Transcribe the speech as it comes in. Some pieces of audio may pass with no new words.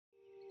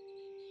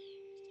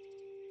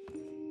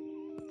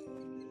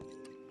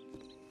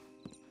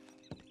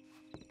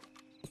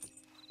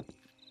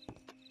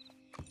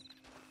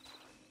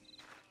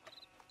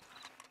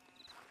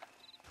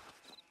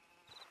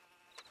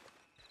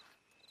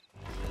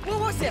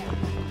with you!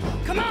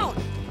 Come on!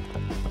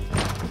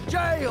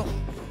 Jail!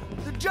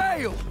 The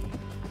jail!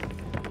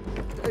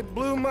 They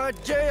blew my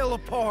jail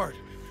apart!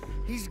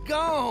 He's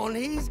gone!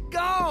 He's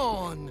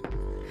gone!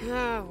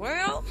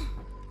 Well,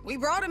 we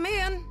brought him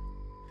in.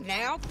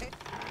 Now...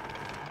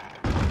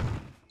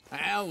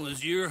 How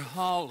was your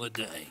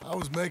holiday? I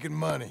was making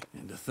money.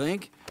 And to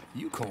think,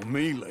 you call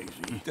me lazy.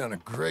 You've done a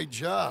great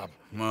job.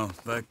 Well,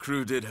 that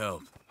crew did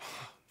help.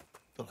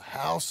 Built a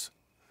house,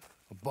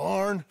 a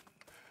barn.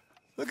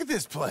 Look at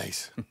this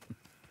place.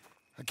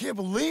 I can't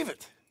believe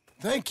it.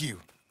 Thank you.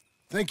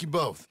 Thank you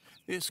both.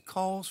 This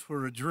calls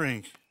for a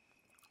drink.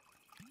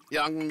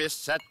 Young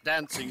miss at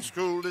dancing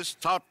school is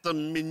taught the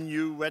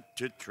minuet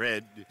to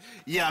tread.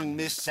 Young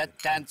miss at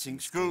dancing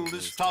school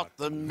is taught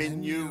the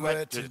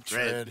minuet to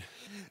tread.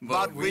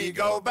 But we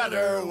go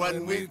better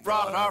when we've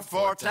brought our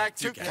four-tack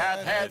to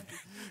Cathead.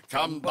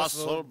 Come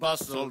bustle,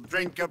 bustle,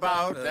 drink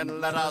about, and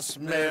let us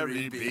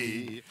merry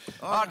be.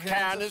 Our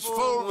can is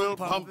full, we'll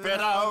pump it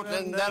out,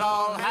 and then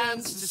all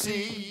hands to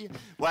sea.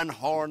 When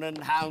horn and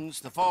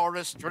hounds the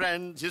forest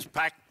rend his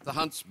pack, the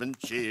huntsman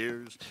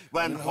cheers.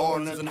 When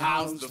horn and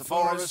hounds the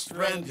forest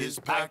rend his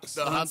pack,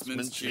 the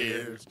huntsman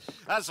cheers.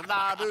 As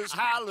loud as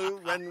halloo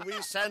when we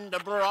send a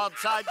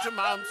broadside to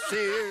Mount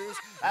Sears.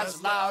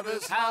 As loud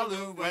as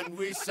halloo when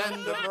we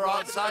send a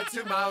broadside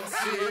to Mount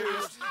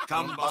Sears.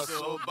 Come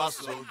bustle,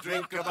 bustle,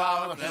 drink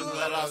about, and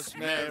let us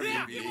merry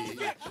be.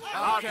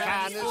 Our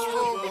can is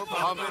full, we'll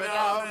pump it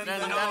out, and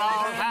then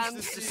all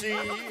hands to sea.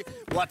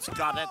 What's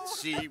got at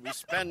sea we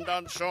spend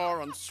on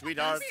shore on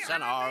sweethearts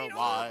and our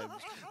wives.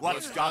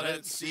 What's got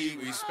at sea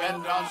we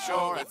spend on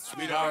shore at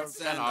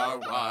sweethearts and our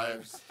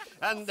wives.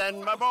 And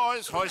then my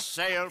boys hoist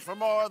sail for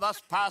more,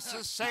 thus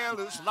passes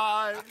sailors'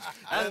 lives.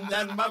 And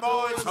then my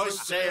boys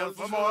hoist sail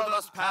for more,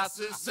 thus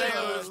passes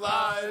sailors'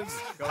 lives.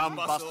 Come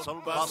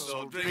bustle,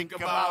 bustle, drink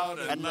about,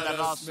 and let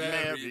us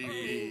merry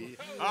be.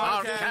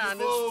 Our can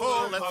is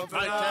full, let's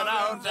drink it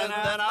out, and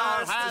then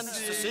our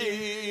hands to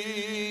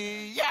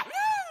sea. Yeah!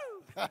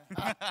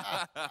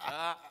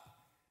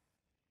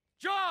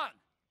 John!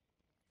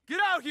 Get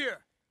out here!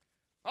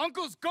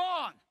 Uncle's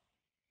gone!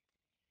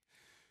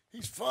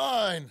 He's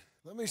fine.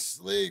 Let me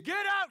sleep.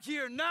 Get out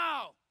here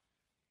now!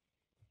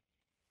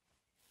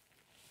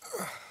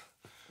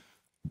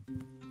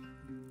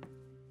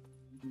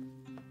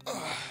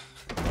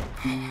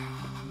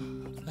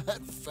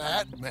 That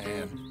fat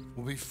man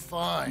will be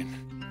fine.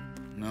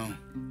 No,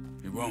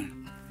 he won't.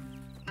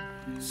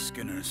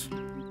 Skinner's.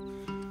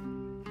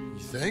 You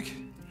think?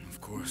 Of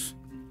course.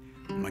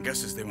 My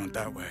guess is they went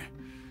that way.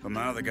 But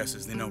my other guess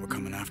is they know we're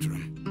coming after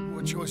him.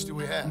 What choice do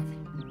we have?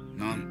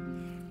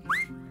 None.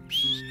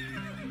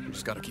 We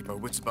just gotta keep our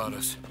wits about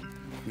us.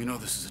 We know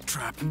this is a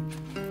trap.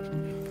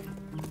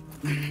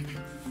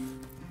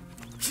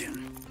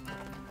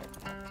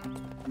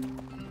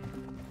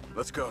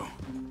 Let's go.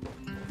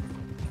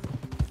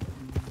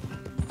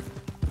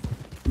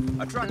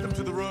 I tracked them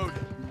to the road.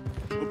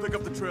 We'll pick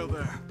up the trail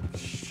there.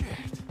 Shit.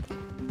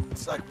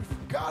 It's like we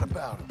forgot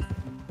about him.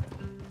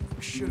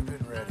 We should have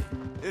been ready.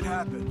 It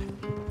happened.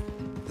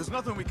 There's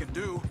nothing we can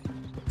do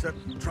except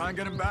try and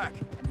get him back.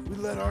 We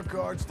let our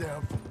guards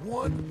down for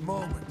one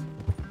moment.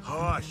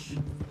 Hush.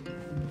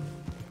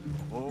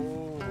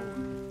 Oh.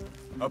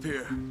 Up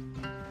here.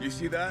 You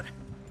see that?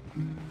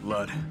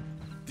 Blood.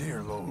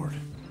 Dear Lord.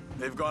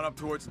 They've gone up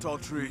towards tall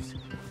trees.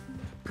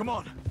 Come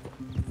on.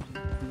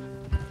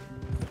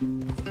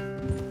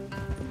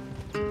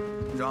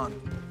 John,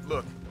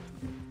 look.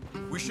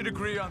 We should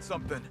agree on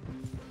something.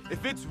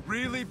 If it's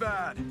really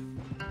bad,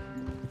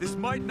 this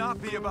might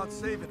not be about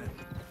saving him.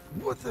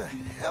 What the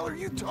hell are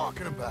you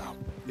talking about?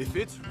 If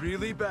it's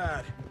really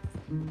bad,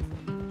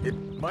 it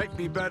might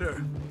be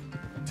better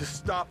to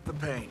stop the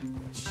pain.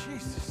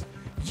 Jesus,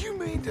 you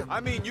mean to... I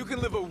mean, you can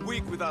live a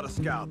week without a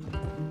scalp,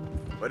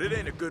 but it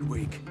ain't a good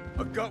week.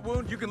 A gut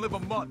wound, you can live a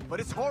month, but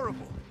it's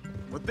horrible.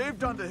 What they've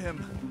done to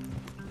him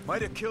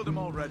might have killed him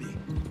already,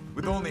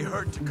 with only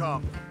hurt to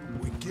come.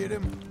 We get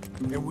him,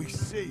 and we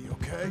see,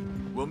 okay?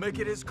 We'll make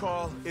it his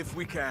call if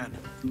we can.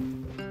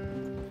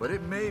 But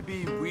it may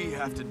be we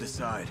have to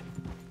decide.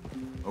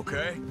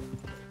 Okay?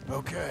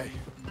 Okay.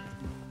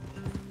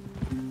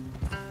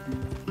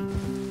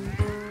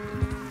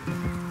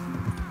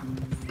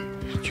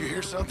 Did you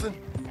hear something?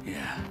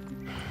 Yeah.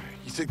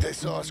 You think they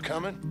saw us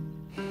coming?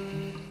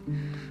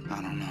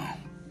 I don't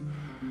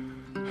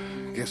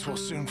know. Guess we'll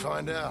soon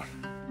find out.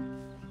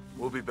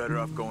 We'll be better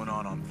off going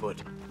on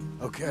foot.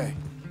 Okay.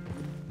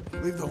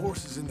 Leave the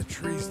horses in the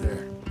trees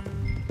there.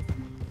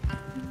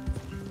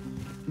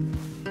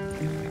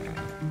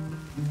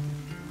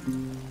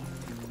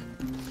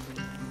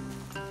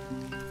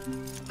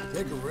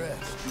 Take a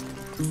rest.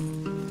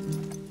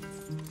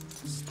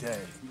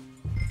 Stay.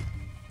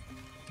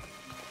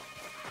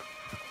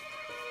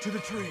 To the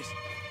trees.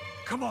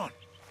 Come on.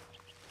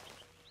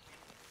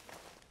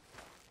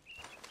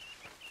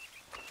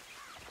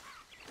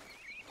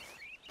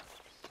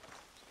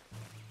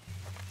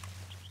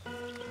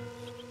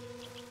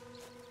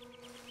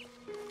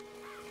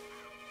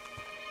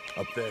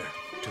 Up there,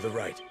 to the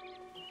right.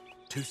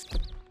 2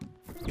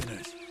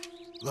 Skinners.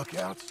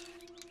 Lookouts?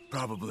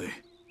 Probably.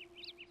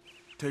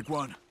 Take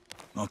one.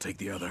 I'll take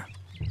the other.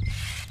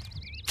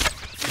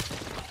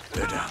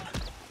 They're down.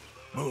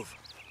 Move.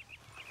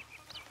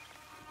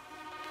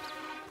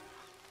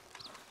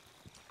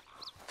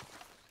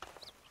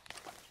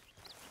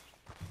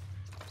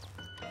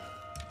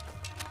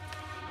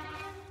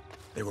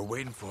 They were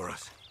waiting for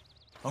us.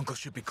 Uncle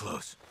should be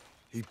close.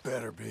 He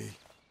better be.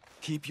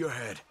 Keep your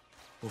head.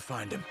 We'll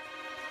find him.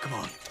 Come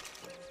on.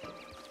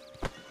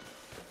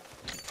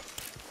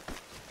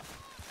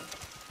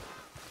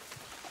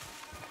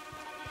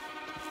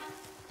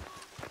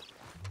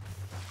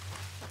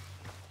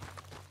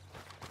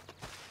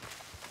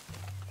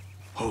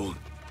 Hold.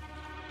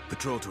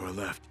 Patrol to our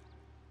left.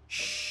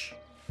 Shh.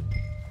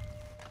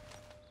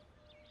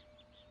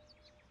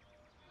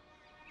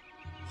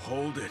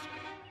 Hold it.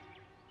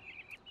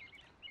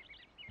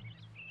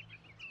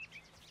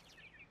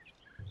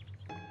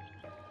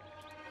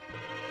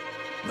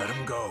 Let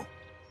him go.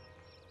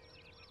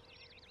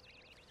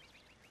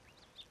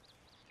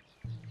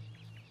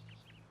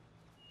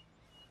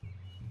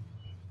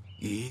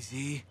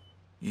 Easy.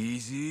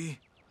 Easy.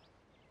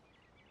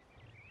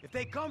 If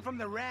they come from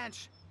the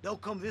ranch, they'll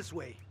come this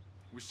way.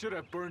 We should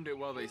have burned it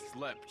while they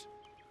slept.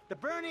 The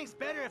burning's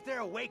better if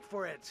they're awake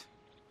for it.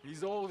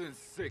 He's old and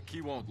sick.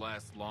 He won't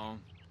last long.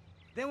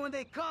 Then when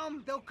they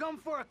come, they'll come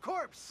for a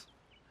corpse.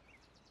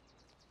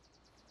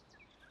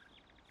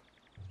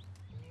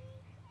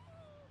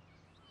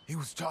 He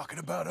was talking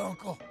about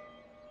Uncle.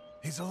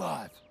 He's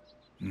alive.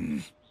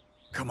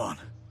 Come on.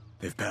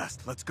 They've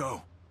passed. Let's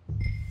go.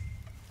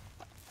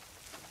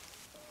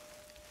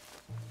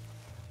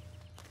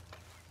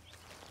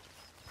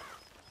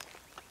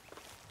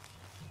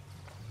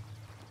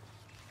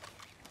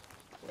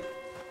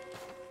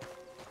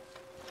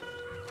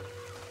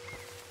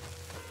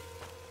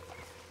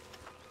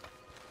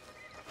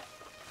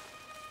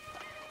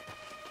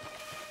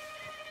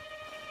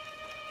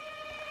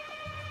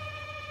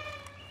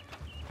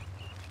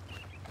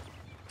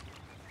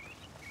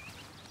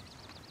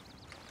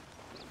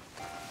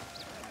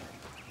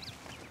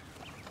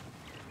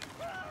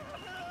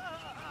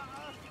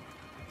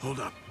 Hold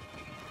up.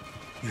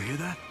 You hear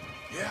that?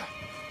 Yeah.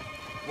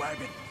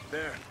 Wagon.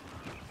 There.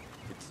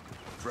 It's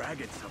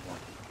dragging someone.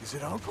 Is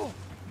it Uncle?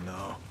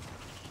 No.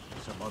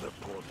 Some other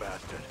poor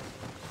bastard.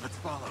 Let's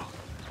follow.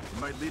 It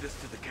might lead us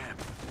to the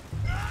camp.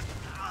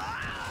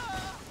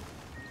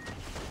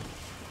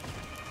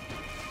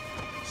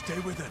 Stay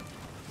with him.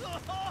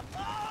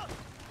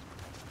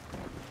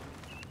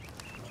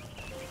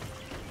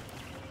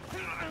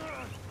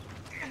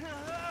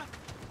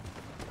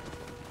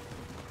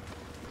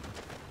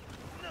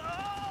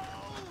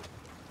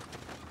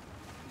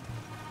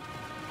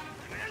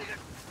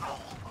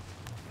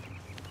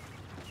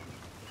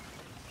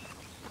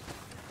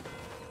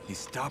 He's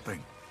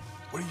stopping.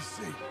 What do you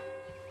see?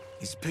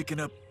 He's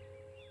picking up...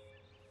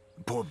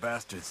 The poor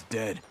bastard's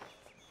dead.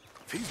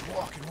 If he's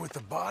walking with the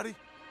body,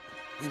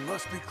 we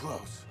must be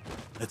close.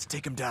 Let's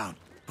take him down,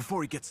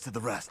 before he gets to the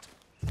rest.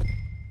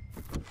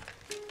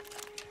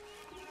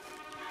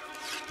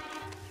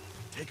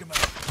 Take him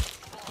out.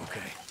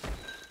 Okay,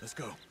 let's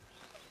go.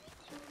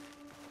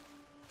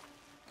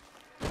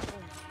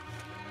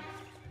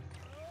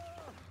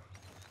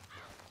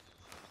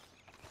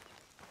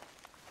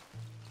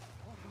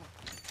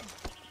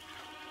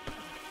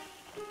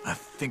 I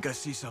think I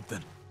see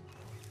something.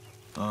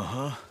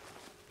 Uh-huh.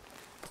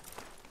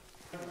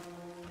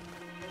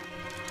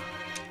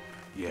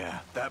 Yeah,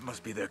 that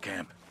must be their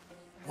camp.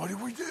 What do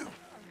we do?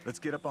 Let's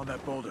get up on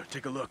that boulder,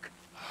 take a look.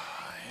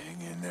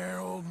 Hang in there,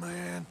 old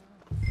man.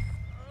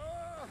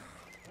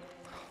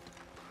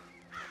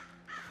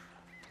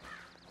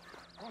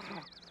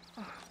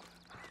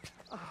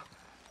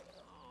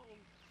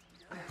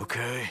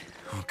 Okay,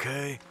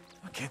 okay.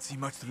 I can't see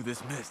much through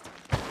this mist.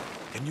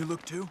 Can you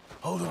look too?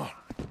 Hold on.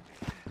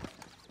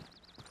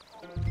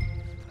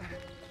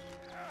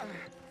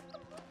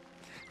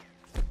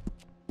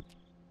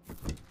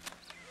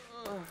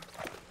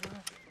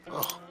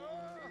 Oh.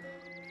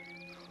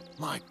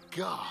 My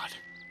God.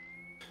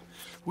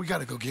 We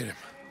gotta go get him.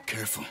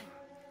 Careful.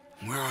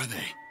 Where are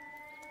they?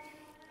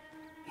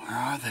 Where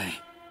are they?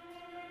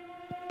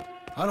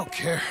 I don't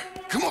care.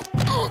 Come on.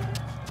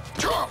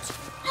 Charles!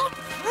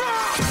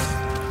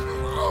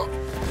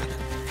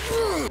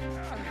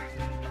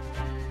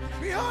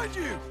 Behind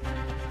you!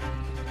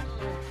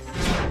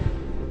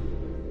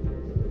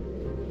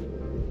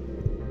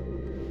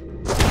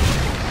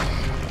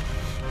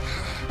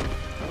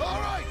 All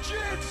right,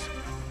 kids!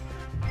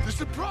 The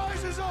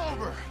surprise is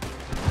over!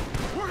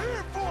 We're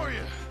here for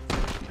you!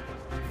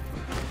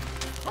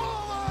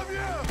 All of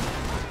you!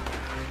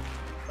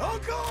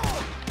 Uncle!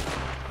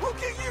 We'll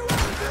get you out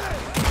of this!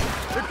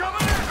 They're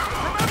coming in!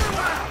 From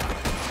everywhere!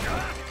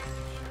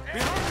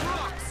 Behind the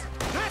rocks!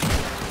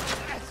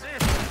 That's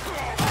it!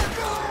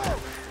 Uncle!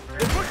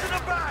 They're pushing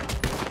them back!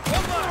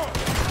 Come on!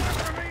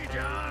 For me,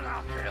 John.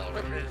 I'll kill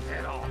with his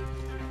head off.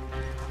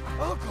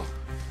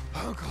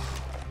 Uncle,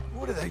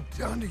 what have they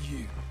done to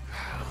you?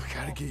 We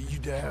gotta get you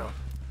down.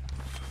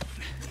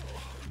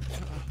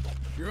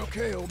 You're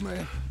okay, old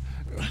man.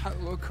 I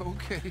look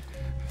okay.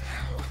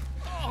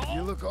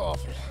 You look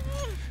awful.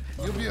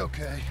 You'll be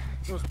okay.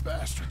 Those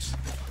bastards.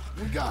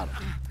 We got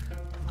them.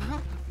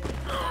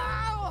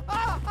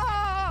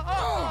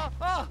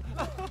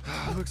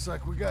 Looks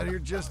like we got here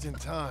just in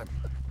time.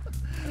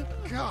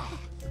 God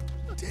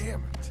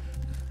damn it.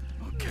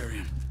 I'll carry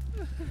him.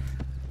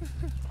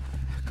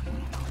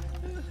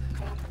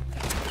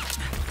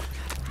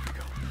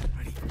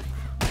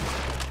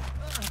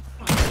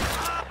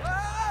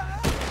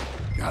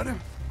 Got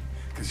him?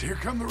 Because here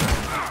come the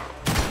rest.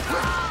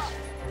 Quick!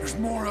 There's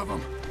more of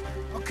them.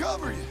 I'll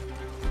cover you.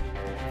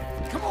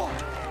 Come on.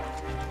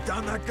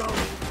 Down that gully.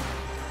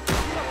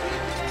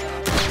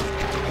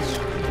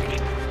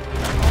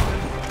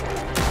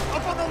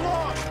 Up on the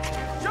lawn.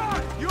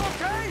 John, you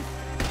okay?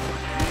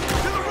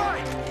 To the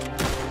right.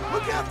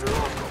 Look after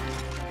Uncle.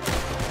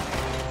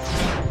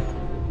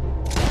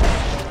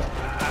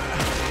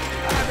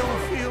 I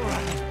don't feel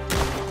right.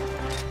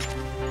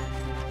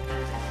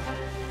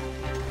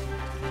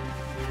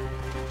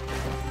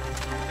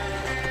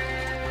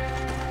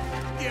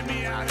 Get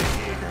me out of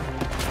here.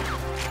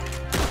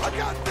 I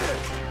got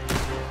this.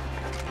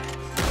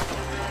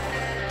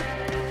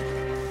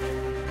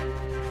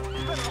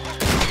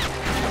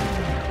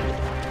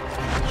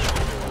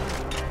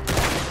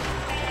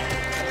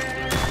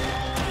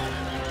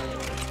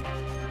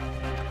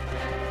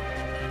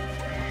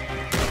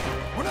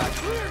 When I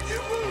clear, you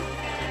move.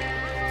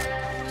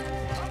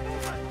 I'm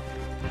moving.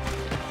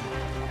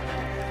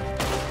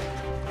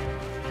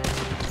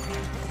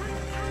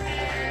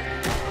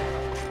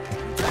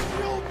 Protect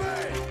the old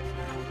man.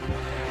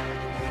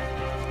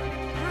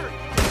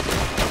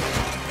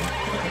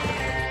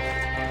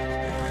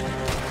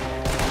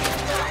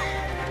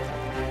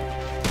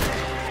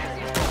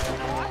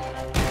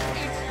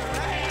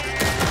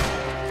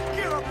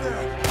 Get up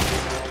there.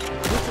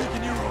 We're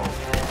taking you home.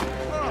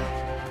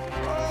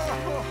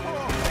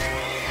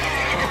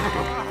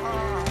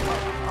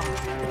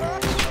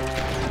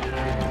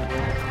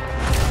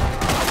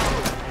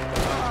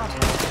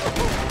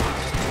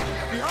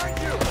 Behind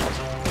you!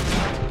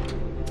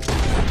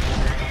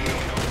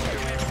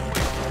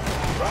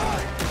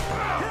 Right!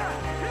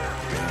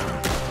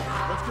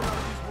 Let's get out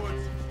of these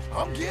woods.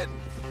 I'm getting.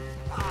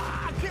 I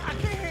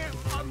can't.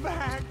 I'm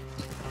back.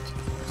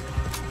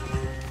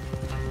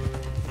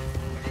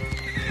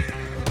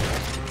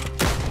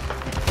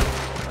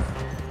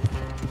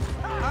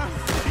 I'm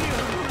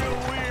feeling real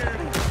weird.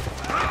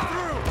 Get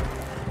through.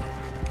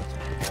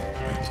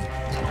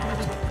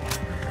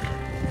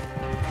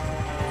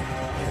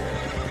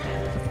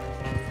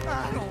 I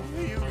don't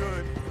feel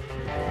good.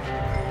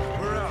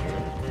 We're out.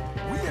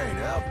 We ain't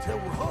out till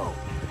we're home.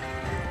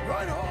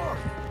 Right hard.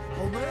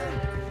 Old man,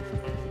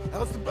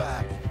 how's the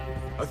back?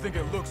 I think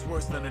it looks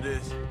worse than it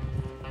is.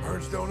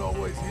 Burns don't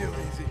always heal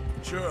easy.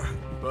 Sure,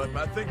 but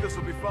I think this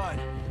will be fine.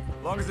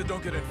 As long as it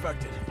don't get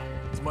infected.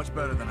 It's much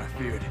better than I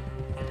feared.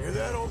 Hear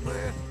that, old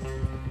man?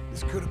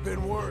 This could have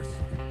been worse.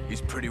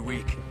 He's pretty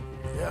weak.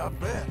 Yeah, I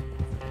bet.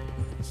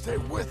 Stay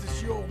with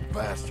us, you old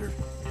bastard.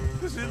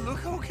 Does it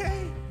look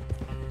okay?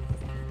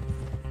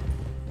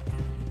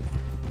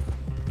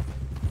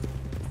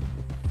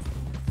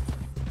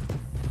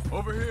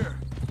 Over here.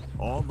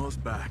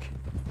 Almost back.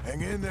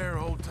 Hang in there,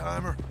 old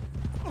timer.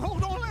 Oh,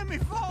 don't let me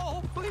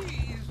fall,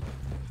 please.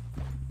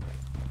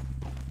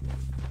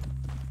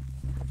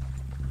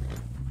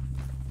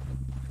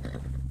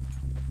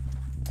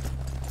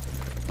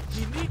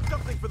 You need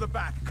something for the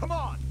back. Come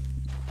on.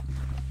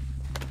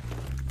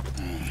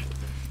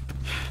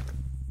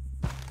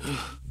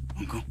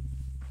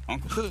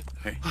 Uncle.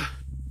 Hey.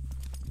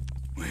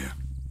 We're here.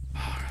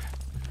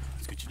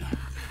 Let's get you down.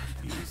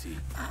 Easy.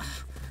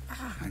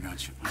 I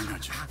got you.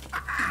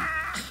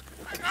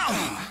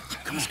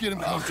 Let's get him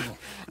comfortable.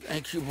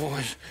 Thank you,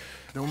 boys.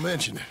 Don't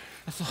mention it.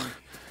 I thought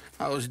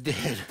I was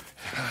dead.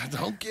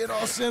 Don't get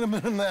all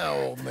sentimental now,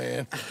 old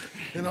man.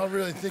 Then I'll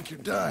really think you're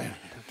dying.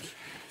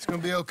 It's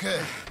gonna be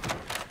okay.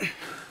 A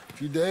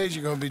few days,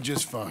 you're gonna be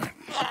just fine.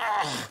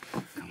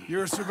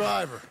 You're a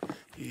survivor.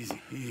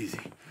 Easy.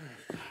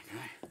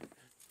 Okay.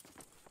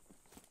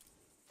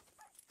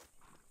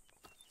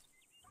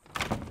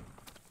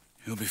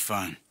 He'll be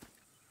fine.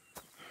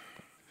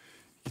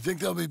 You think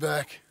they'll be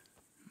back?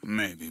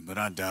 Maybe, but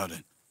I doubt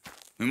it.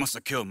 We must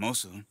have killed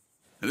most of them.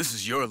 This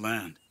is your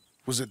land.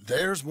 Was it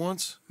theirs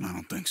once? I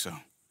don't think so.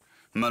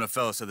 I met a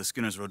fella said the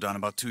Skinners rode down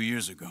about 2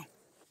 years ago.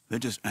 They're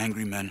just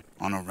angry men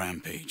on a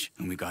rampage,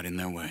 and we got in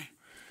their way.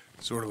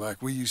 Sort of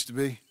like we used to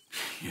be?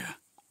 Yeah,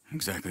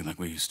 exactly like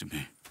we used to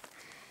be.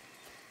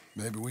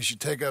 Maybe we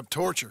should take up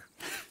torture.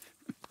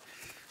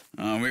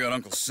 We got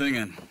Uncle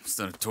singing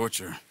instead of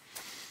torture.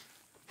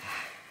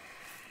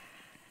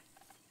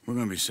 We're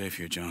gonna be safe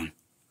here, John.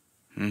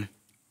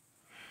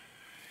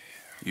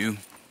 You,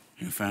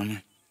 your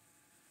family,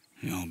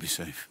 you'll all be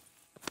safe.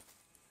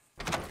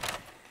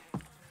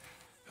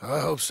 I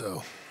hope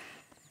so.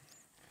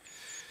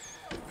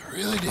 I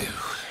really do.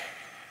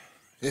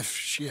 If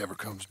she ever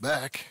comes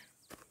back.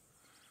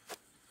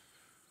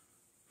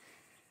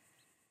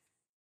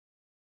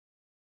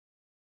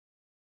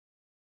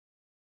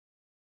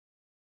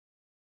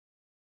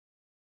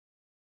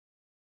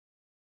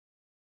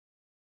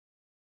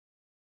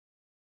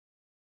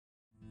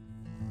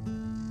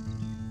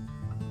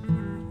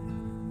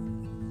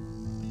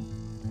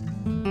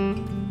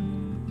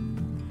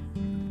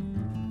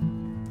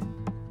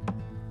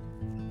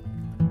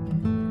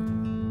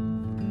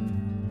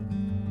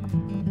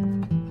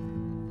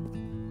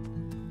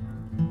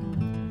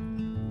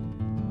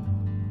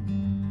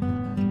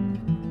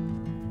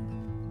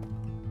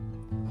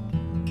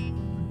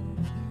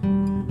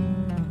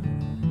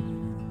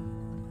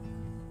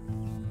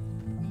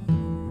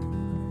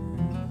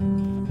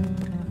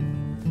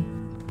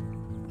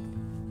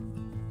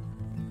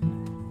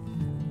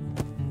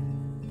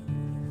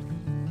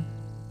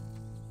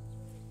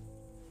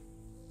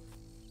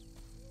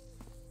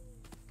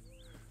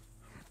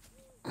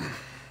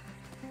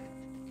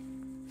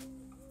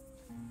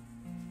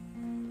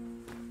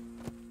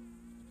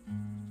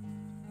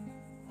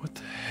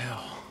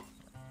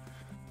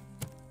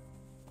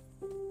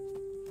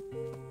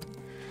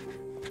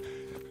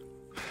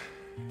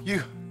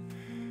 You're...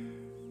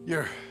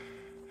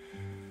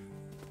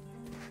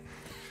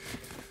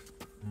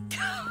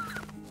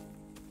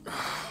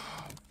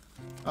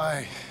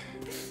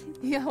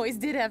 You always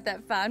did have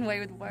that fine way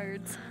with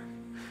words.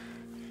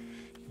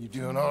 You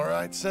doing all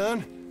right,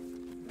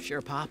 son?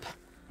 Sure, Pop.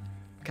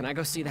 Can I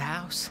go see the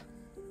house?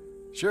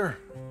 Sure.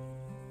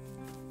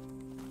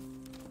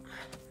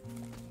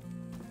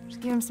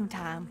 Just give him some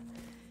time.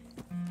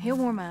 He'll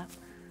warm up.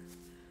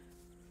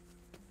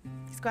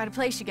 It's quite a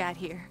place you got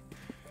here.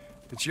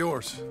 It's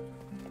yours.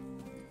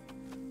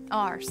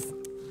 Ours.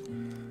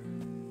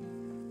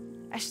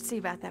 I should see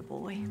about that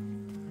boy.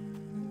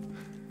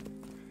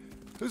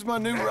 Who's my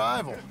new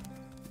rival?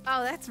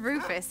 Oh, that's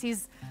Rufus.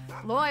 He's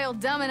loyal,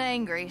 dumb, and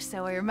angry,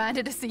 so he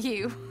reminded us of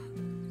you.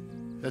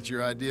 That's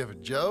your idea of a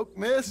joke,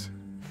 miss?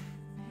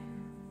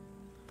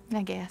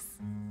 I guess.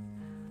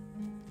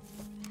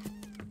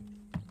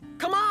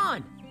 Come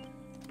on!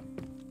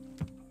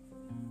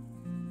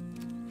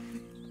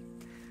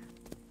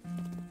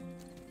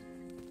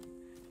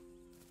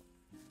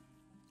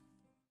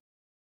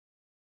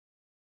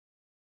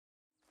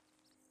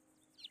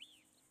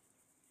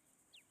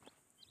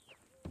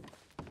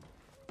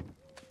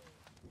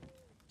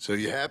 So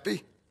you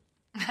happy?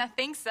 I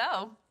think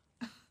so.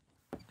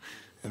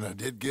 And I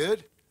did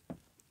good?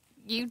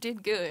 You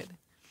did good.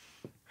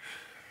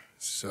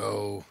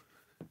 So...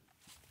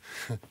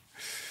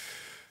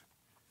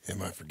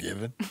 am I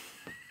forgiven?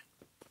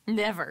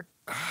 Never.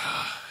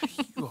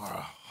 You are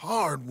a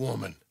hard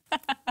woman.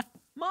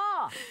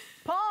 Ma!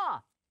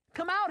 Pa!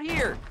 Come out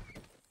here!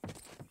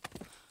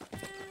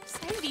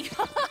 Sadie,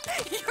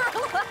 you're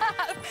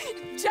alive!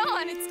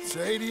 John, it's...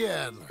 Sadie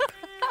Adler.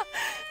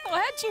 Well,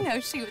 how'd you know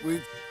she was...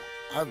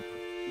 I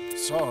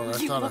saw her. I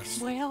you thought look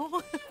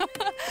well.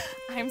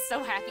 I'm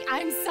so happy.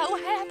 I'm so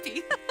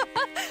happy.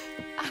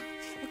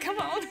 Come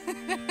on.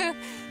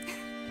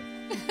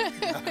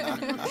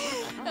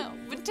 Oh,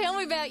 but tell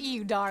me about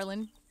you,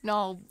 darling.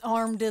 All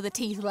armed to the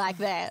teeth like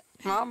that.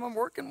 I'm a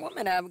working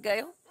woman,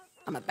 Abigail.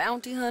 I'm a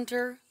bounty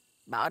hunter,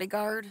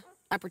 bodyguard.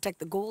 I protect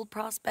the gold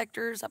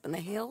prospectors up in the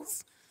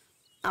hills.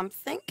 I'm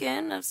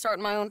thinking of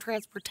starting my own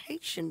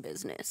transportation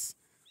business.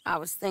 I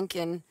was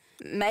thinking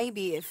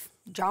maybe if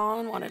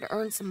John wanted to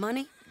earn some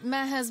money.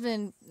 My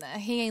husband,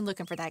 he ain't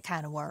looking for that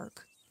kind of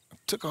work. I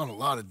took on a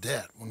lot of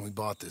debt when we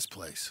bought this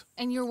place.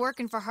 And you're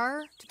working for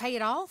her to pay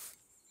it off?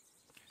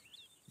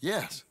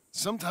 Yes,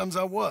 sometimes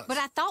I was. But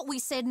I thought we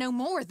said no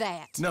more of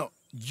that. No,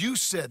 you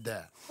said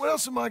that. What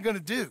else am I gonna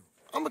do?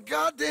 I'm a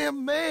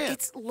goddamn man.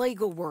 It's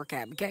legal work,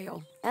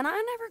 Abigail. And I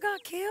never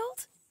got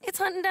killed. It's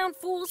hunting down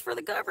fools for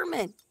the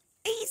government.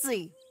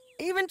 Easy.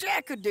 Even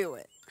Jack could do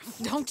it.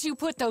 Don't you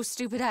put those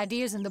stupid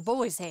ideas in the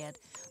boy's head.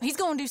 He's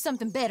gonna do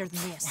something better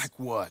than this. Like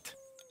what?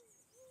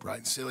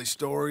 Writing silly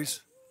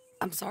stories?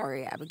 I'm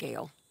sorry,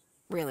 Abigail.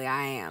 Really,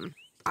 I am.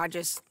 I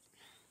just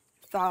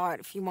thought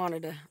if you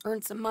wanted to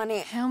earn some money...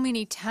 How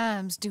many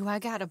times do I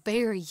gotta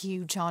bury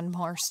you, John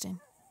Marston?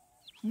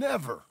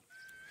 Never.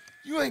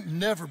 You ain't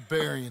never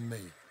burying me.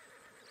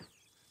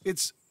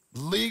 It's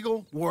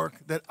legal work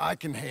that I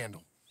can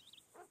handle.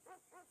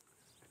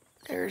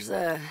 There's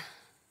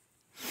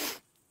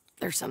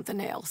something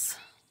else.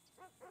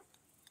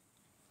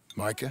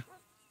 Micah?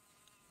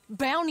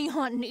 Bounty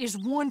hunting is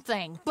one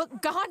thing,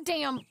 but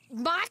goddamn,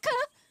 Micah?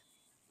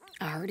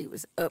 I heard he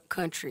was up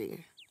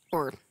country,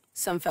 or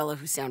some fellow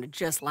who sounded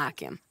just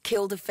like him.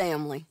 Killed a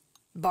family,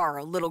 bar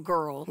a little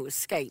girl who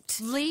escaped.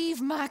 Leave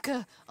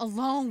Micah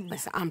alone.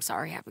 Listen, I'm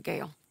sorry,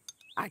 Abigail.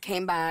 I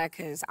came by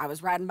because I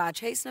was riding by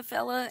chasing a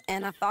fella,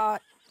 and I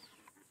thought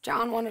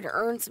John wanted to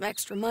earn some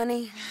extra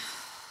money.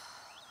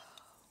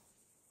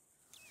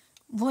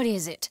 What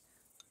is it?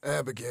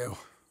 Abigail,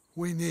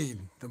 we need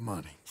the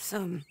money.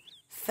 Some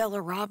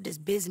fella robbed his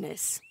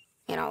business.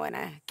 You know, an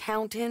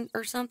accountant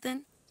or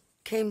something.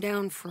 Came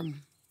down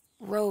from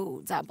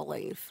Rhodes, I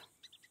believe.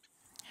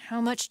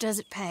 How much does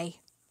it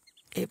pay?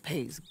 It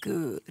pays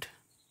good.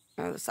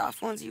 The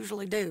soft ones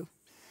usually do.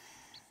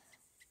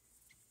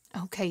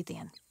 Okay,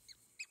 then.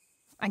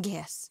 I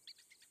guess.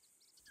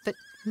 But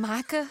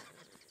Micah?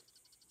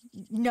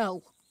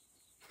 No.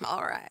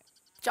 All right.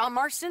 John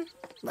Marston,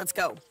 let's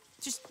go.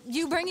 Just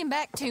you bring him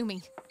back to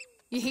me.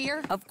 You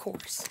hear? Of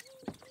course.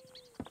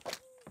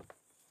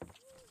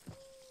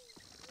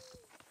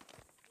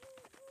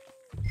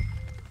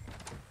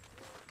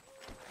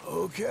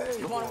 Okay.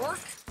 You want to work?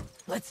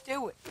 Let's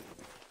do it.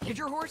 Get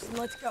your horse and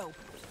let's go.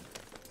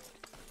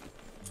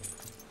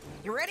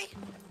 You ready?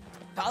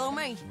 Follow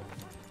me.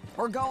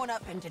 We're going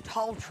up into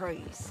tall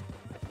trees.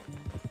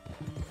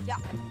 Yeah.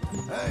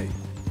 Hey,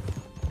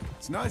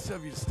 it's nice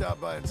of you to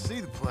stop by and see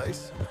the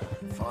place.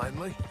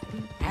 Finally.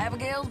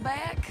 Abigail's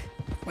back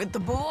with the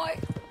boy.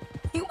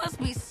 You must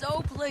be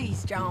so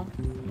pleased, John.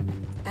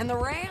 And the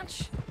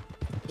ranch?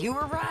 You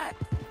were right.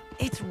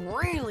 It's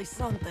really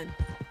something.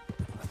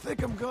 I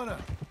think I'm gonna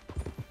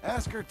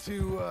ask her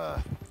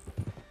to,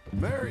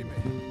 marry me.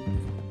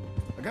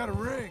 I got a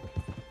ring.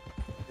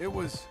 It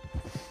was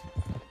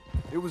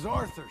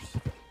Arthur's.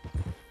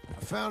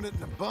 I found it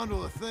in a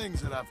bundle of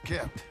things that I've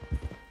kept.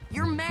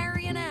 You're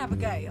marrying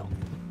Abigail.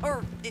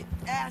 Or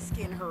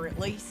asking her, at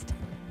least.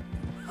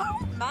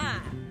 Oh, my.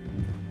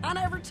 I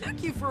never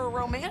took you for a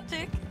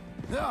romantic.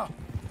 No,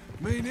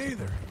 me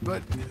neither.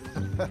 But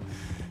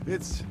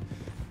it's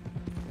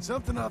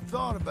something I've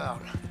thought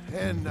about.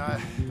 And I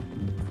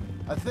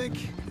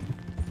think...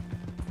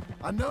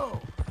 I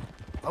know.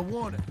 I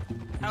want it.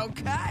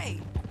 Okay.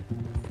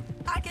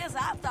 I guess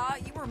I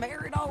thought you were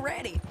married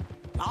already.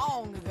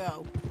 Long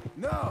ago.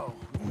 No,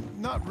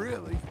 not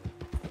really.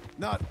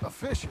 Not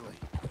officially.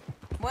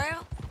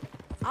 Well,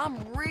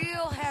 I'm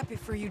real happy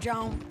for you,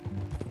 John.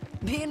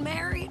 Being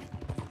married,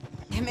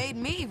 it made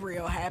me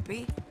real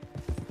happy.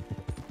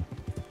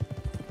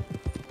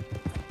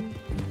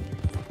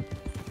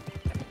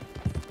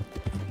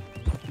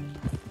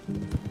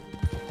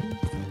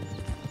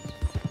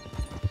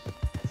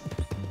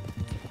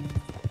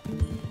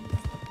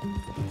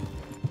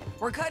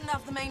 We're cutting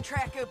off the main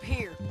track up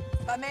here,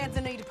 by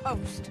Manzanita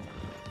Post.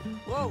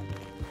 Whoa.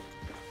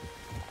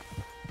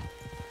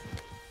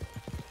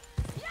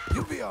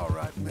 You'll be all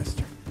right,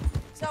 mister.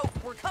 So,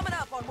 we're coming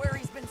up on where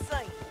he's been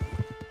seen.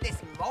 This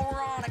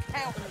moron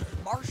accountant,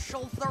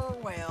 Marshall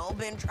Thurwell,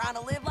 been trying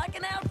to live like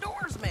an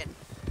outdoorsman.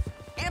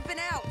 Camping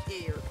out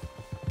here.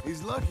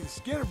 He's lucky the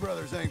Skinner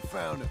brothers ain't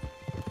found him.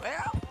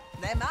 Well,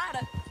 they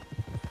mighta.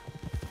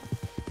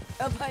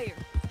 Up here.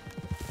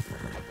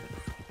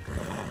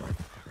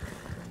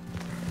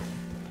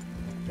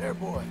 There,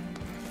 boy.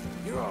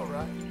 You're all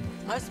right.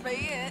 Must be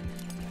it.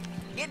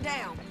 Get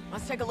down.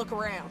 Let's take a look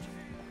around.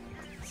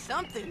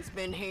 Something's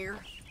been here.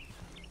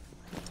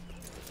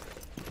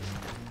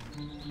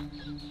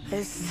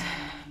 This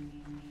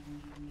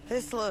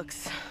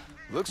looks...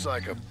 Looks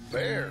like a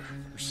bear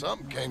or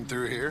something came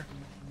through here.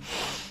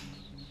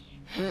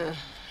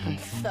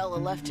 Fella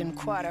left in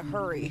quite a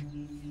hurry.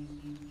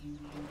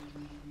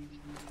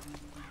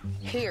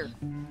 Here.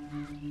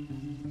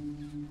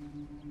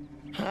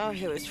 Oh,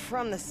 he was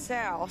from the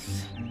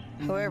south,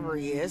 whoever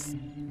he is.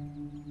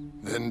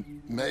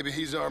 Then maybe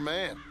he's our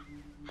man.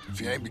 If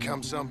he ain't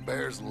become some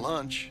bear's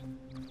lunch.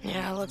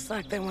 Yeah, looks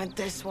like they went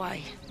this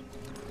way.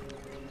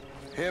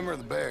 Him or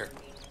the bear?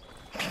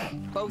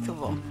 Both of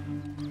them.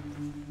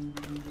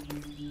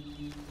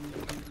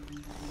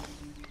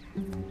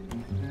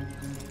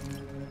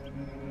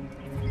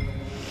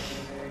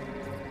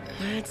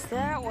 It's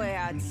that way,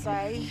 I'd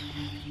say.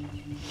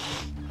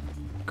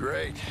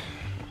 Great.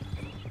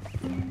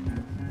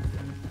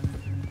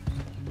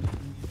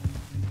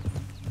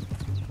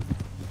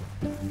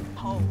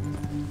 Oh.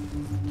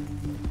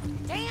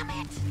 Damn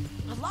it!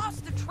 I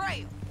lost the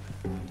trail.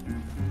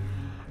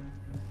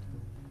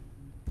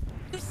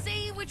 You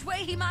see which way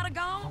he might have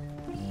gone?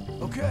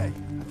 Okay,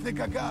 I think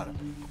I got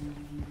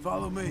him.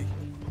 Follow me.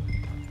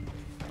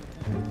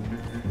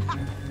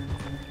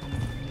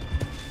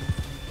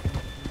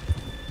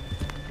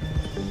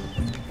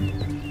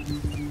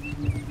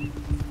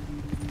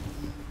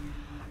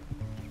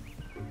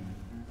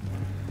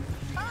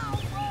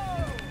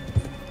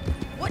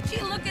 What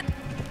you looking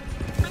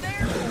for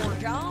there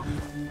for, John?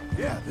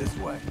 Yeah, this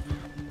way.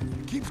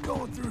 It keeps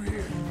going through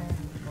here.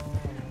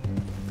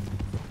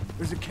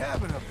 There's a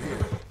cabin up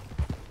here.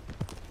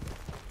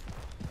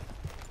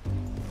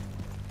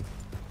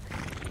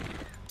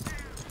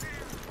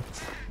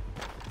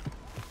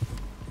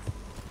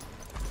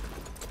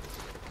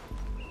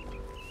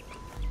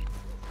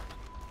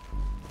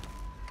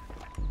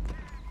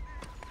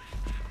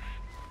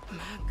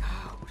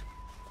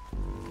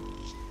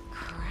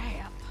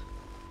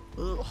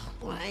 Ugh,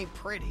 well, it ain't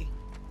pretty.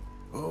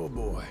 Oh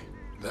boy,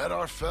 that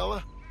our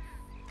fella?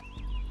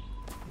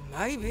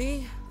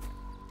 Maybe,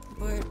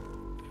 but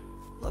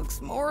looks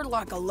more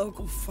like a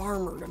local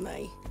farmer to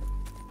me.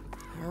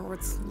 Or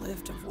what's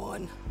left of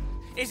one.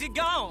 Is it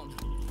gone?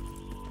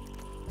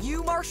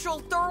 You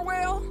Marshall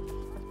Thurwell?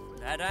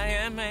 That I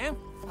am, ma'am.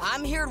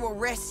 I'm here to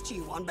arrest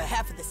you on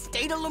behalf of the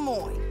state of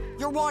Lemoyne.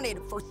 You're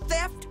wanted for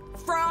theft,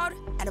 fraud,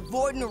 and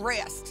avoiding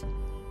arrest.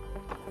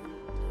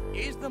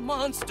 Is the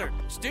monster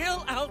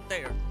still out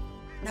there?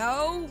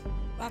 No,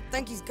 I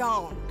think he's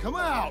gone. Come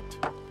out!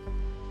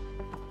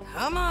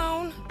 Come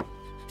on.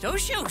 Don't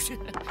shoot.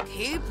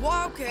 Keep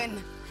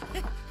walking.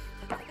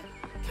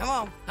 Come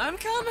on. I'm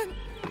coming.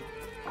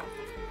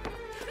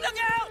 Look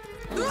out!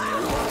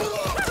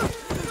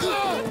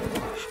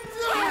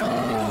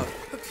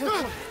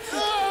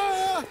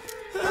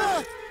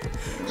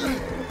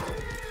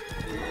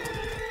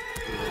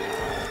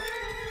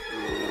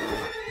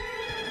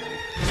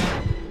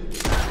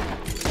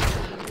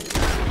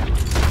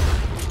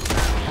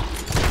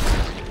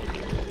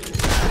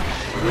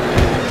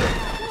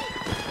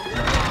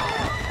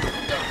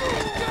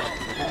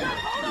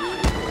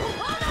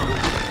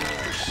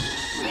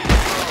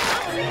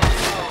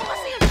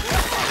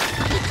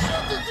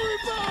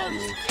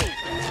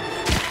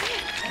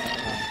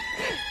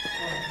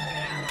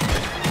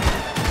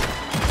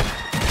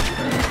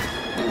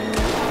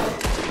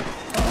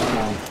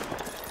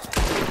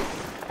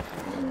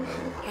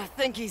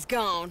 I think he's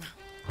gone.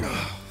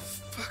 Oh,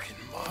 fucking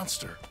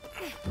monster.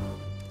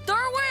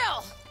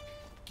 Thurwell!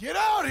 Get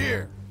out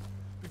here!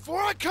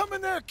 Before I come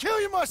in there and kill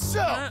you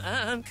myself!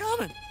 I'm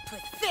coming.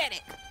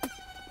 pathetic.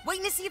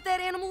 Waiting to see if that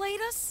animal ate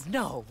us?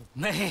 No,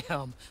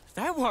 ma'am.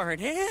 That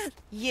weren't it.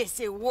 Yes,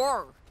 it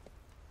were.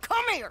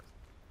 Come here.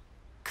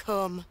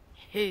 Come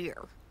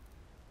here.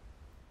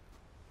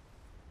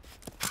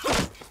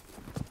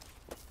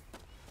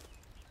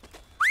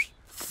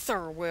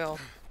 Thurwell,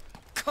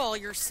 call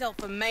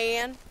yourself a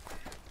man?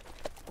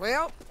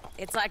 Well,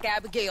 it's like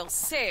Abigail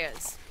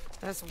says.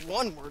 That's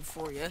one word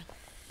for you.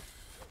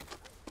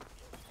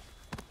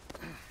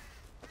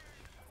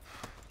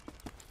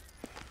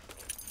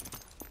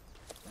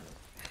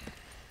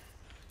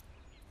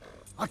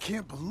 I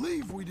can't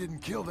believe we didn't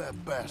kill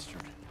that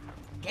bastard.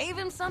 Gave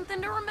him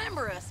something to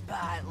remember us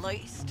by, at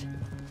least.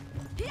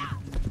 Yeah.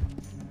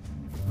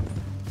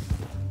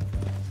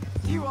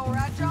 You all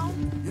right,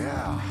 John?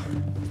 Yeah.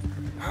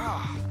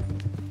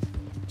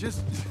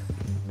 Just...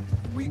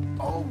 we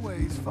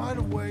always find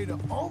a way to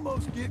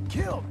almost get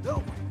killed,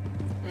 don't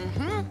we?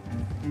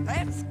 Mm-hmm.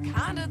 That's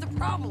kind of the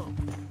problem.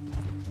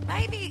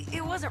 Maybe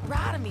it wasn't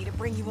right of me to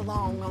bring you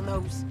along on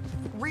those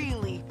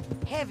really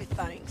heavy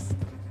things.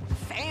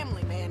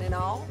 Family man and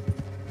all.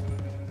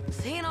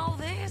 Seeing all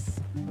this,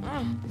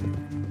 I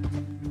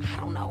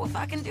don't know if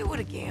I can do it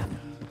again.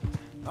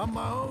 I'm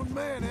my own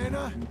man, ain't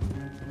I?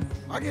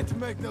 I get to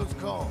make those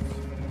calls.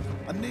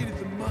 I needed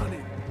the money.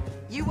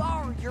 You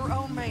are your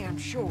own man,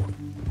 sure.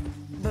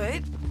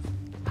 But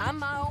I'm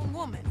my own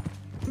woman.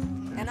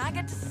 And I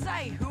get to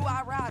say who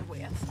I ride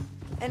with.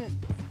 And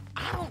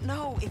I don't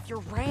know if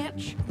your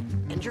ranch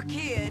and your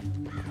kid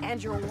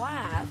and your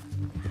wife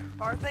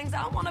are things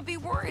I want to be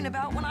worrying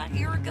about when I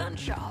hear a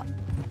gunshot.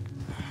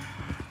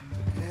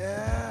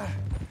 Yeah,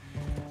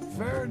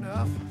 fair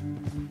enough.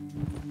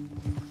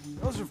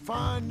 Those are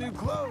fine new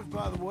clothes,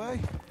 by the way.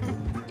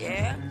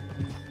 Yeah,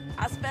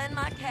 I spend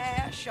my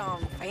cash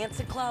on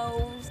fancy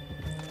clothes.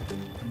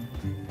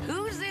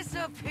 Who's this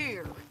up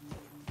here?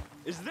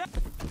 Is that...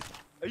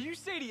 Are you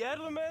Sadie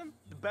Adler, ma'am?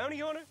 The bounty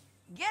hunter?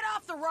 Get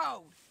off the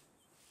road!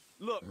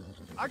 Look,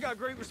 I got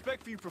great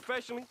respect for you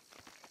professionally,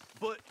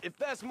 but if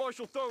that's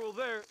Marshal Thurwell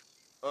there,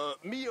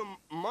 me and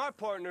my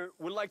partner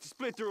would like to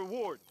split the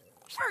reward.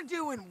 You're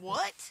doing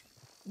what?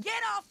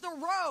 Get off the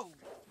road!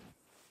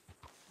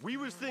 We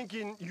was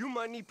thinking you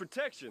might need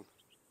protection.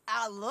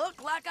 I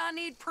look like I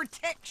need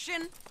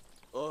protection?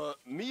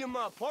 Me and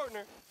my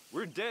partner,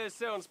 we're dead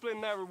set on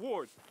splitting that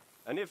reward.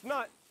 And if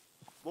not,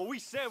 well, we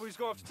said we was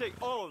gonna have to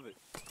take all of it.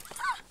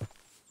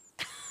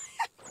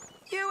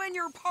 You and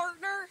your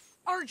partner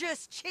are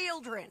just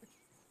children.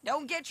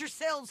 Don't get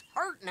yourselves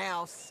hurt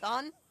now,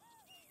 son.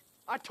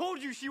 I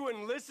told you she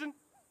wouldn't listen.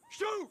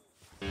 Shoot!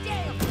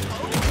 Damn!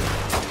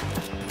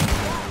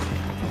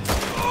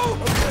 Oh,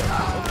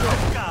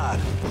 God!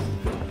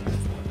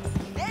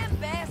 Them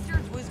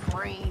bastards was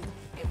green.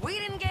 If we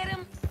didn't get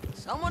him,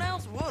 someone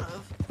else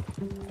would've.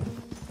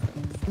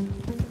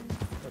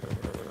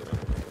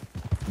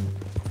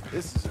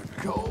 This is a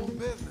cold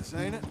business,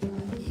 ain't it?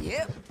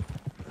 Yep.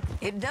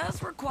 It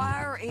does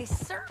require a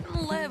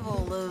certain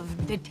level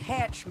of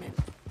detachment.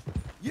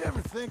 You ever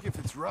think if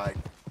it's right?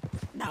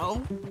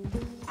 No.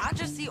 I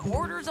just see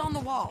orders on the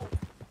wall,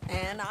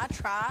 and I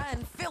try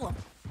and fill them.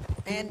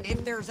 And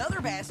if there's other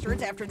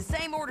bastards after the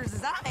same orders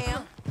as I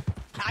am,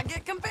 I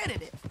get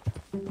competitive.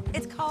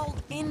 It's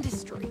called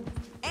industry.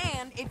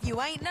 And if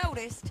you ain't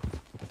noticed,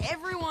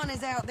 everyone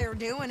is out there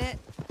doing it.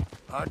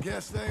 I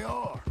guess they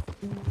are.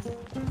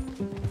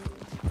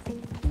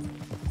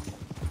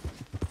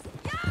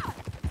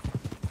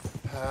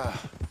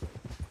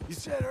 You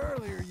said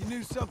earlier you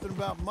knew something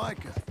about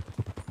Micah.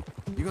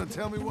 You gonna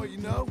tell me what you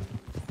know?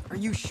 Are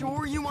you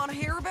sure you want to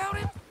hear about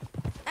him?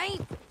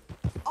 Ain't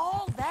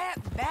all that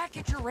back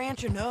at your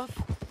ranch enough?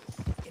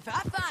 If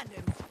I find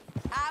him,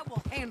 I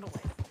will handle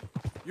it.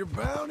 Your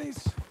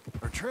bounties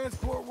or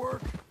transport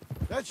work,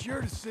 that's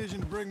your decision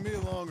to bring me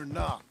along or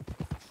not.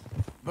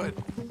 But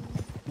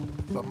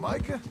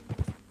Micah,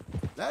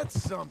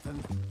 that's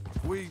something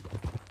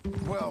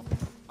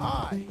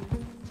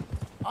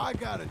I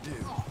gotta do.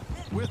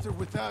 With or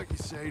without you,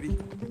 Sadie.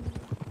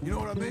 You know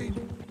what I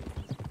mean?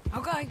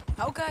 Okay.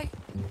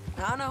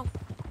 I know.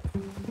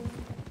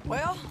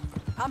 Well,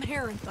 I'm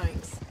hearing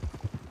things.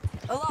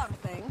 A lot of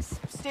things.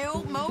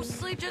 Still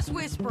mostly just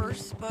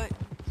whispers, but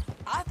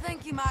I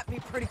think you might be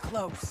pretty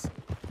close.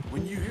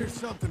 When you hear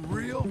something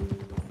real,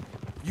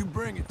 you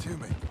bring it to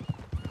me.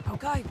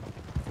 Okay.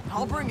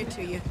 I'll bring it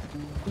to you.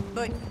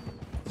 But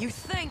you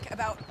think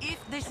about if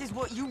this is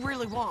what you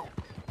really want.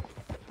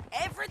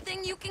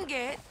 Everything you can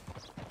get,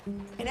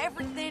 and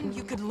everything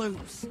you could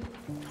lose.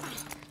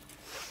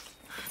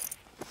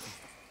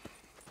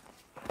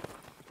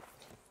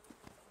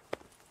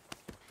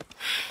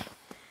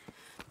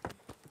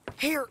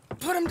 Here,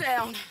 put him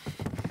down.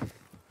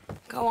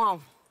 Go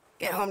on.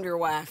 Get home to your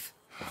wife.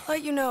 I'll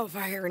let you know if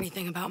I hear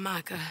anything about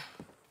Micah.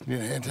 You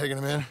need a hand taking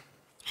him in?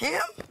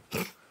 Him?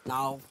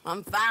 No,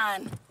 I'm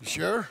fine. You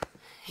sure?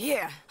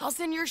 Yeah, I'll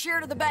send your share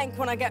to the bank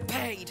when I get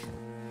paid.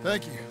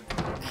 Thank you.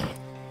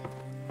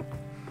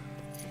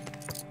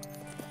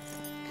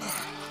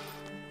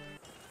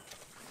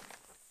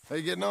 How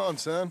you getting on,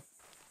 son?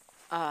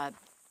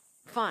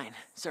 Fine,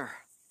 sir.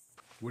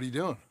 What are you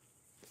doing?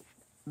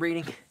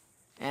 Reading.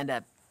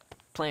 And,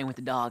 playing with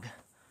the dog.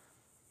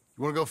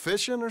 You wanna go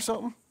fishing or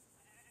something?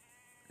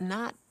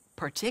 Not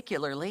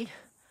particularly.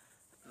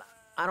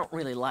 I don't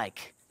really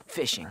like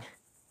fishing.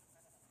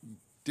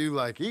 Do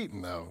like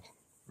eating, though,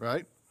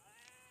 right?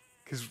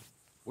 'Cause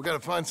we gotta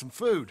find some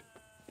food.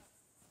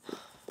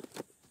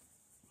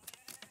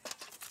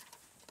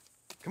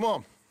 Come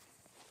on.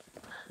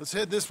 Let's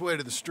head this way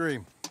to the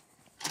stream.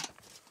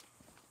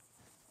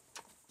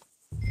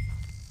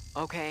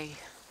 Okay,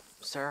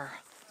 sir.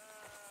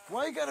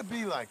 Why you gotta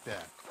be like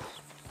that?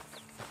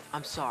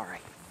 I'm sorry.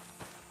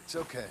 It's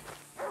okay.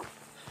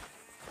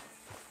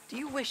 Do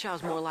you wish I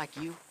was more like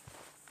you?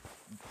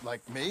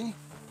 Like me?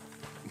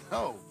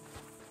 No.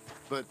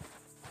 But...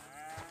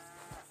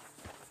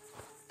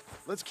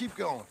 let's keep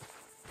going.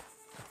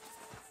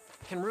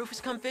 Can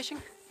Rufus come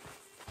fishing?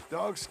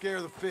 Dogs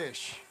scare the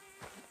fish.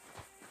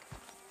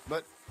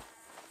 But...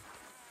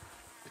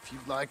 if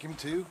you'd like him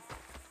to,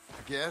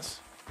 I guess.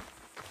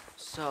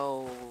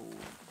 So...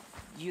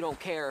 you don't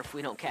care if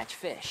we don't catch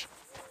fish?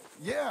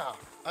 Yeah,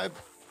 I'm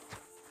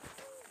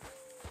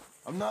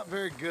not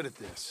very good at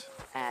this.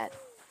 At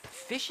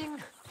fishing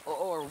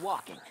or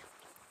walking?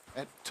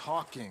 At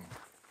talking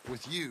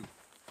with you.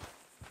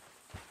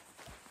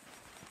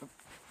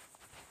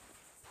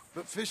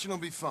 But fishing will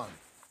be fun.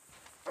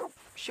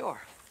 Sure.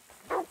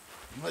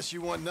 Unless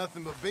you want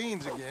nothing but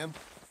beans again.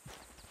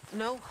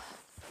 No.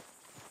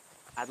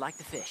 I'd like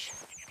to fish.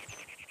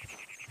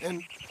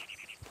 And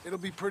it'll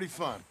be pretty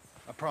fun,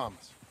 I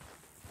promise.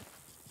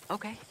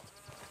 Okay.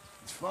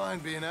 It's fine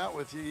being out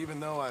with you,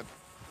 even though I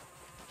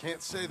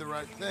can't say the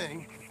right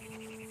thing.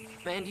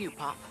 And you,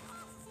 Pop.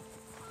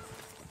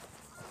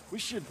 We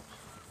should...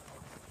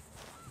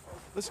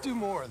 let's do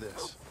more of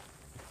this.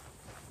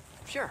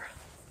 Sure.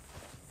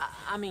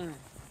 I mean...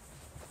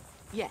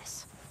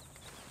 yes.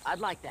 I'd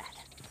like that.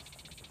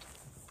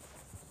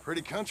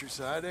 Pretty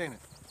countryside, ain't it?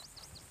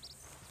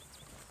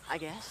 I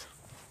guess.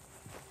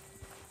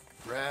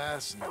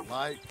 Grass and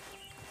light.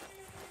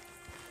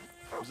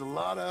 There's a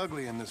lot of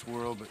ugly in this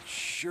world, but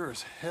sure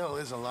as hell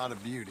is a lot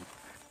of beauty.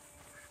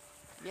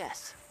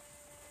 Yes.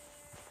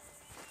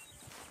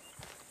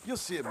 You'll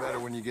see it better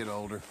when you get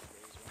older.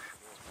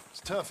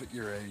 It's tough at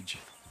your age.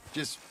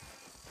 Just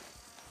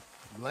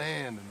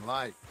land and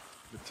light.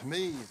 But to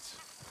me,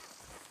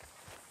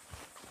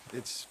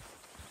 it's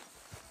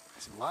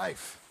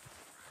life.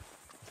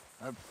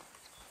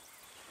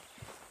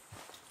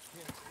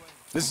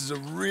 This is a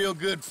real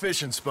good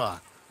fishing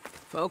spot.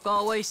 Folk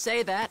always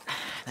say that.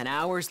 Then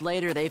hours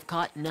later, they've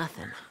caught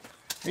nothing.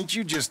 Ain't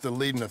you just the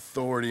leading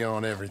authority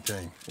on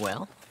everything?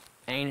 Well,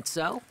 ain't it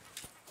so?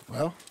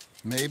 Well,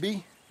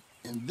 maybe.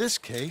 In this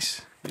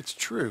case, it's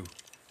true.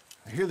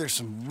 I hear there's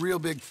some real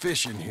big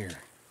fish in here.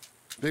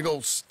 Big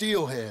old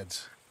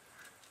steelheads.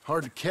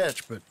 Hard to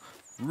catch, but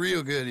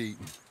real good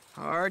eating.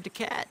 Hard to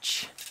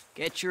catch.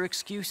 Get your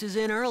excuses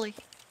in early.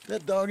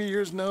 That dog of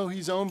yours know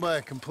he's owned by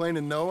a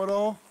complaining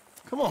know-it-all?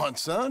 Come on,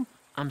 son.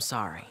 I'm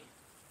sorry.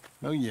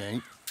 No, you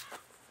ain't.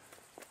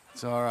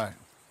 It's all right.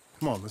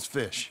 Come on, let's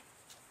fish.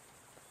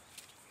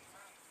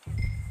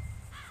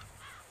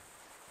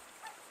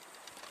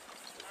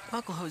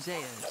 Uncle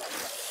Hosea,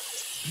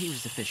 he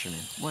was the fisherman,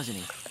 wasn't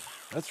he?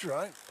 That's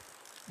right.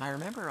 I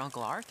remember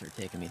Uncle Arthur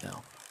taking me,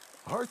 though.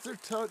 Arthur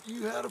taught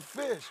you how to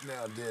fish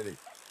now, did he?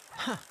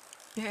 Huh,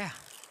 yeah.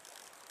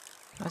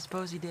 I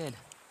suppose he did.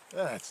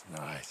 That's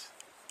nice.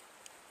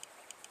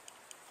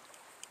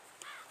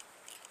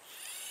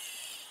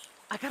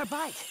 I got a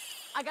bite!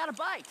 I got a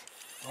bite!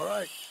 All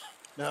right.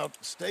 Now,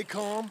 stay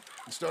calm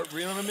and start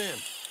reeling them in.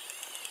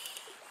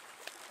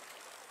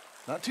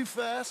 Not too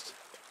fast.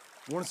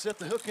 You want to set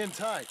the hook in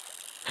tight.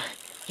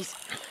 He's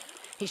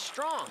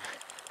strong.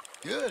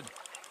 Good.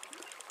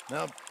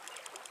 Now,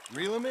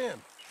 reel him in.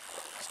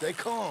 Stay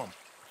calm.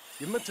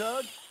 Give him a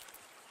tug.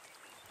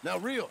 Now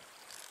reel.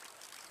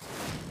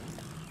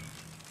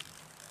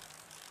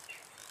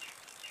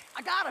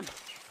 I got him!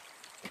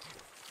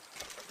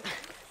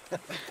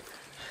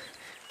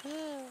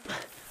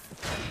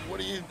 What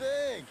do you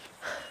think?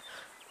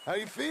 How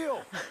you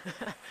feel?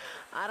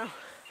 I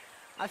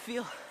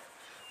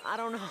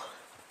don't know.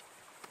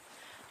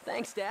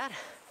 Thanks, Dad.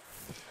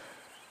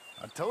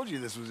 I told you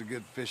this was a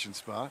good fishing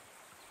spot.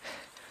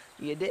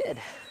 You did.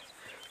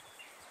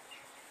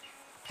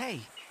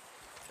 Hey,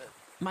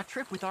 my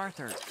trip with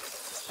Arthur,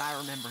 I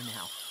remember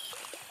now.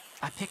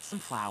 I picked some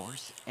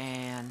flowers,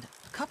 and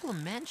a couple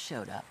of men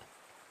showed up,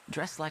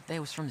 dressed like they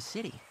was from the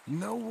city.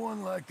 No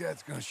one like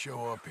that's gonna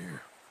show up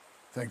here.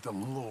 Thank the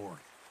Lord.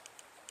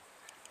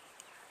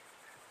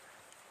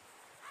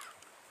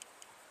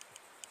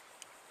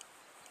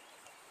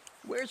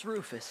 Where's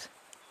Rufus?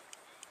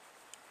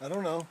 I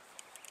don't know.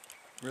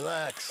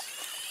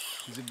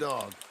 Relax. He's a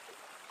dog.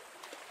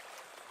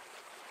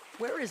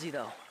 Where is he,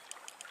 though?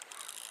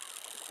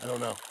 I don't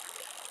know.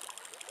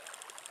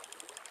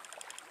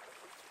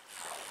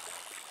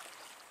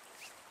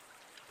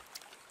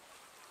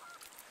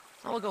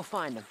 I'll go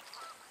find him.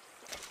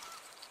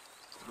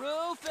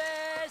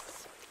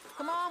 Rufus!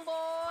 Come on,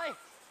 boy!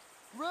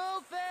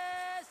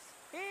 Rufus!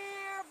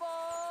 Here,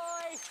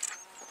 boy!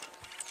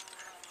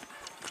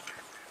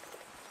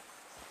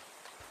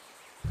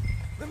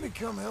 Let me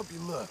come help you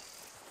look.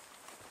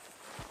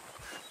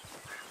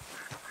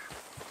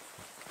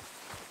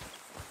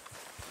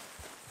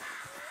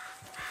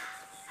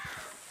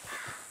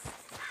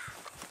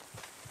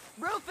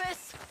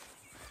 Rufus!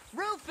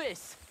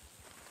 Rufus!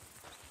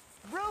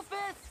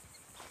 Rufus!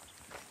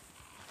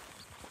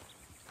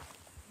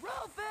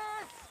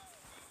 Rufus!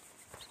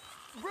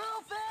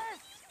 Rufus!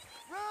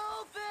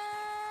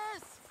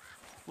 Rufus!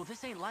 Well,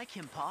 this ain't like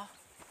him, Pa.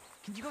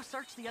 Can you go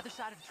search the other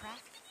side of the track?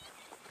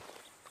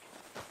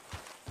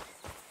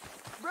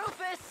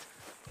 Rufus!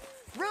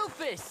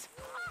 Rufus!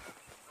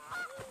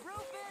 Rufus!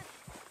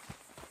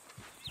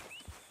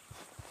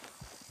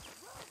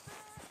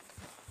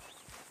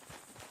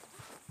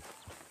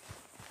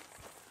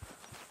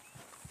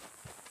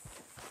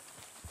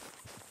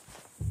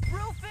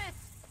 Rufus!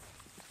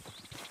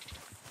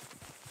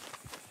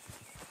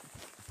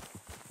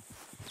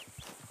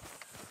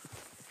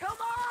 Come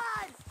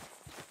on!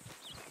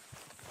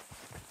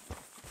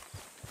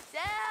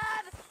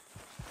 Dad!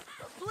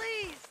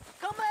 Please,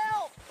 come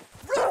help!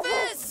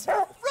 Rufus!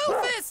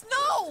 Rufus,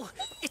 no!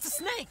 It's a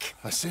snake!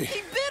 I see.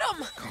 He bit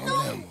him! Calm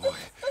down, boy.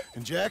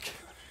 And Jack,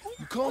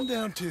 you calm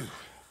down too.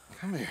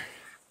 Come here.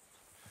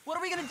 What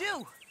are we gonna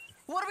do?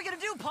 What are we gonna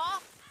do,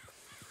 Pa?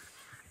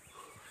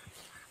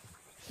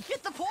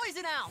 Get the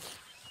poison out!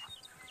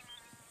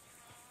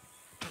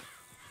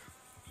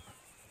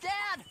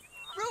 Dad!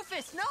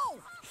 Rufus, no!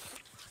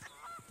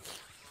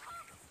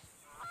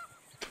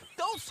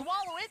 Don't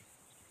swallow it!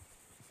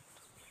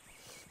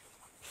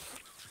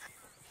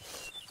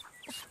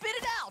 Spit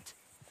it out!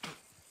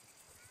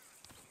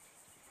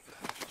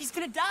 He's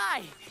gonna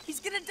die! He's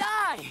gonna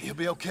die! He'll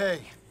be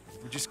okay.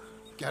 We just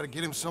gotta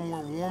get him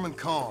somewhere warm and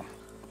calm.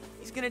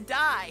 He's gonna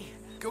die!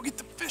 Go get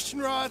the fishing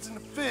rods and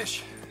the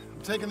fish.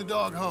 I'm taking the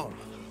dog home.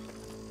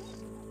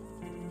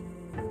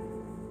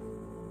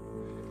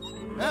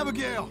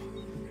 Abigail!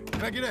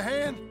 Can I get a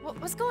hand?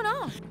 What's going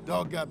on?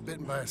 Dog got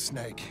bitten by a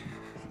snake.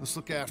 Let's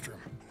look after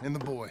him. And the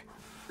boy.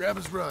 Grab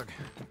his rug.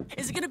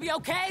 Is it gonna be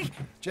okay?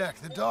 Jack,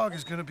 the dog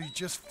is gonna be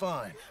just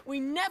fine. We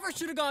never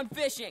should have gone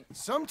fishing.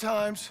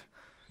 Sometimes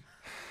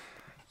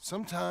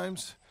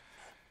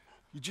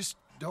you just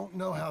don't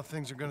know how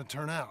things are gonna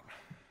turn out.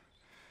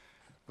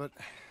 But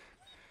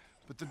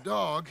the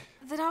dog...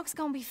 The dog's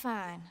gonna be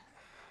fine.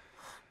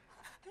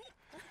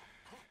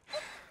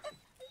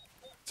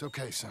 It's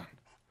okay, son.